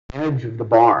edge of the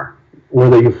bar, or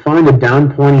that you find a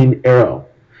down pointing arrow.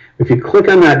 If you click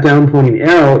on that down pointing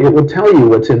arrow, it will tell you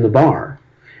what's in the bar.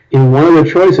 And one of the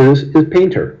choices is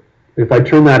painter. If I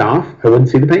turn that off, I wouldn't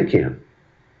see the paint can.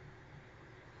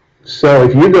 So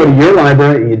if you go to your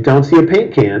library and you don't see a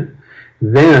paint can,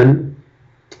 then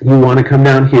you want to come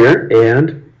down here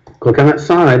and click on that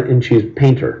side and choose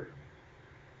painter.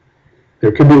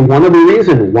 There could be one other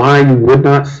reason why you would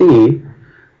not see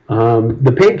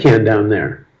the paint can down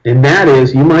there, and that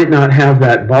is you might not have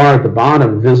that bar at the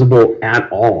bottom visible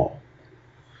at all.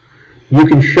 You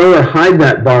can show or hide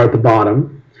that bar at the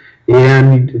bottom,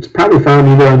 and it's probably found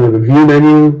either under the view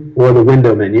menu or the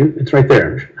window menu. It's right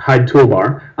there, hide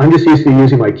toolbar. I'm just used to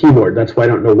using my keyboard, that's why I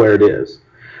don't know where it is.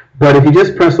 But if you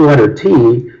just press the letter T,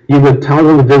 you would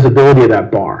toggle the visibility of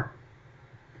that bar.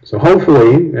 So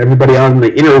hopefully everybody on the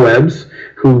interwebs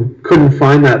who couldn't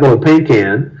find that little paint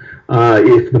can,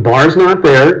 if the bar's not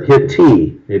there, hit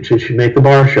T. It should make the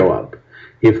bar show up.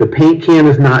 If the paint can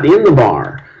is not in the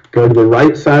bar, go to the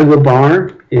right side of the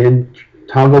bar and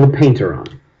toggle the painter on.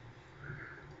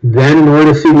 Then in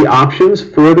order to see the options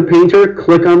for the painter,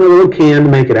 click on the little can to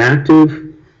make it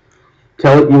active.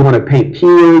 Tell it you want to paint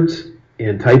keywords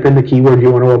and type in the keyword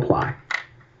you want to apply.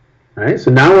 All right,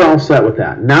 so now we're all set with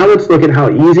that. Now let's look at how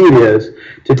easy it is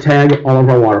to tag all of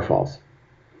our waterfalls.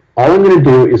 All I'm going to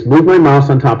do is move my mouse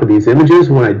on top of these images.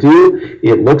 When I do,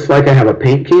 it looks like I have a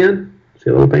paint can. See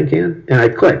a little paint can? And I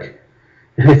click.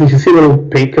 And you see a little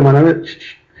paint come out of it?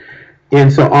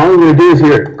 And so all I'm going to do is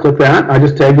here, click that. I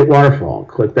just tagged it waterfall.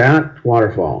 Click that,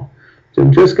 waterfall. So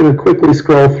I'm just going to quickly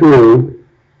scroll through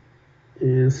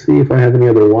and see if I have any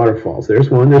other waterfalls. There's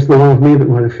one. There's the one with me with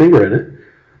my finger in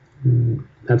it.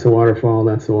 That's a waterfall,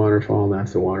 that's a waterfall,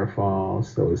 that's a waterfall.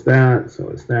 So is that, so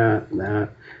is that,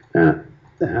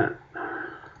 that.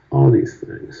 All these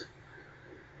things.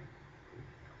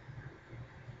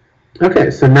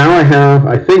 Okay, so now I have,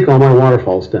 I think, all my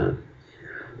waterfalls done.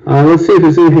 Let's see if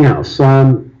there's anything else.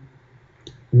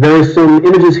 There's some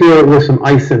images here with some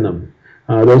ice in them.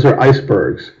 Those are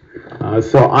icebergs.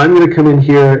 So I'm going to come in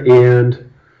here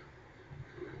and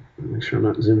make sure I'm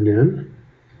not zoomed in.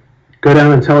 Go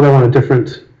down and tell it I want a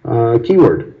different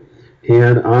keyword.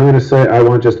 And I'm going to say I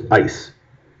want just ice.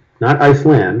 Not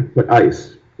Iceland, but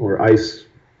ice. Or ice.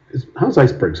 How's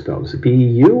iceberg spelled? Is it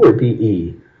B-E-U or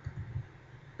B-E?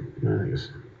 There.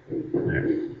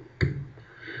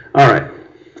 All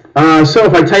right. So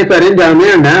if I type that in down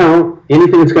there now,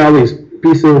 anything that's got all these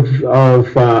pieces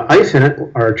of ice in it,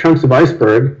 or chunks of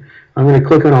iceberg, I'm going to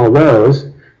click on all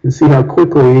those and see how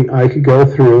quickly I could go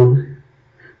through,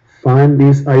 find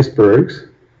these icebergs.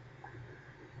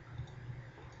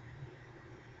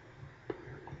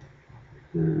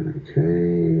 Okay,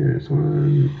 there's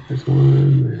one, there's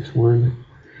one, there's one.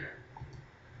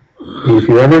 If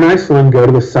you're ever in Iceland, go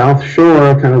to the south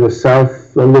shore, kind of the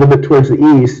south, a little bit towards the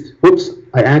east. Whoops,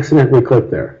 I accidentally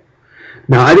clicked there.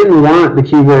 Now, I didn't want the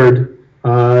keyword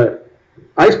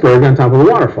iceberg on top of the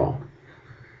waterfall.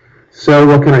 So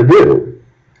what can I do?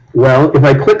 Well, if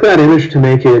I click that image to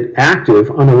make it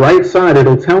active, on the right side,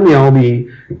 it'll tell me all the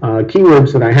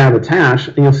keywords that I have attached,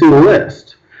 and you'll see the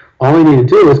list. All I need to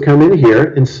do is come in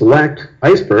here and select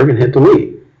iceberg and hit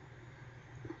delete.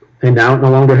 And now it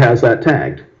no longer has that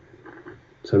tagged.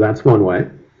 So that's one way.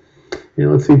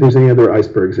 And let's see if there's any other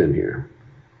icebergs in here.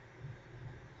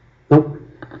 Nope.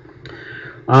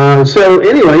 So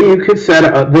anyway, you could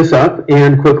set this up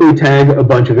and quickly tag a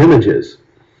bunch of images.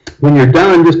 When you're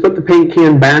done, just put the paint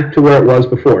can back to where it was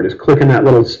before. Just click on that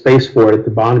little space for it at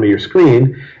the bottom of your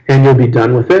screen, and you'll be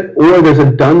done with it. Or there's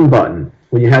a done button.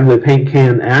 When you have the paint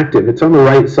can active, it's on the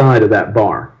right side of that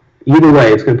bar. Either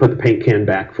way, it's going to put the paint can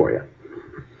back for you.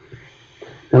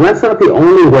 Now, that's not the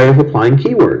only way of applying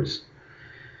keywords.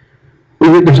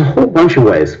 There's a whole bunch of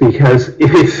ways, because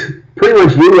it's pretty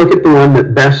much you look at the one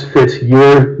that best fits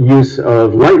your use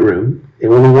of Lightroom,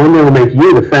 and the one that will make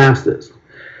you the fastest.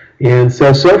 And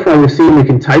so far we've seen we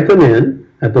can type them in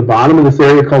at the bottom of this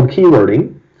area called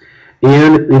keywording,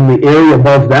 and in the area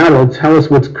above that it'll tell us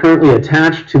what's currently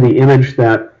attached to the image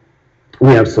that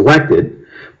we have selected.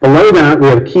 Below that we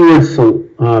have keyword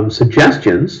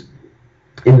suggestions,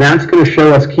 and that's going to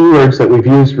show us keywords that we've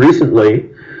used recently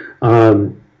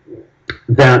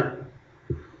that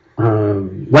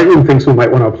Lightroom thinks we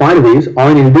might want to apply to these. All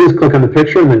I need to do is click on the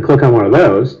picture and then click on one of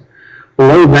those.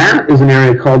 Below that is an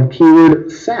area called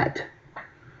keyword set.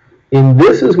 And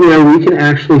this is where we can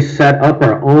actually set up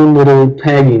our own little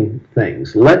tagging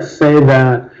things. Let's say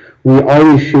that we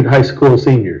always shoot high school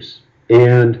seniors,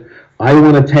 and I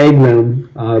want to tag them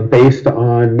based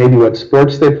on maybe what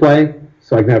sports they play.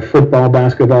 So I can have football,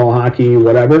 basketball, hockey,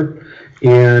 whatever,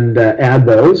 and add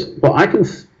those. Well, I can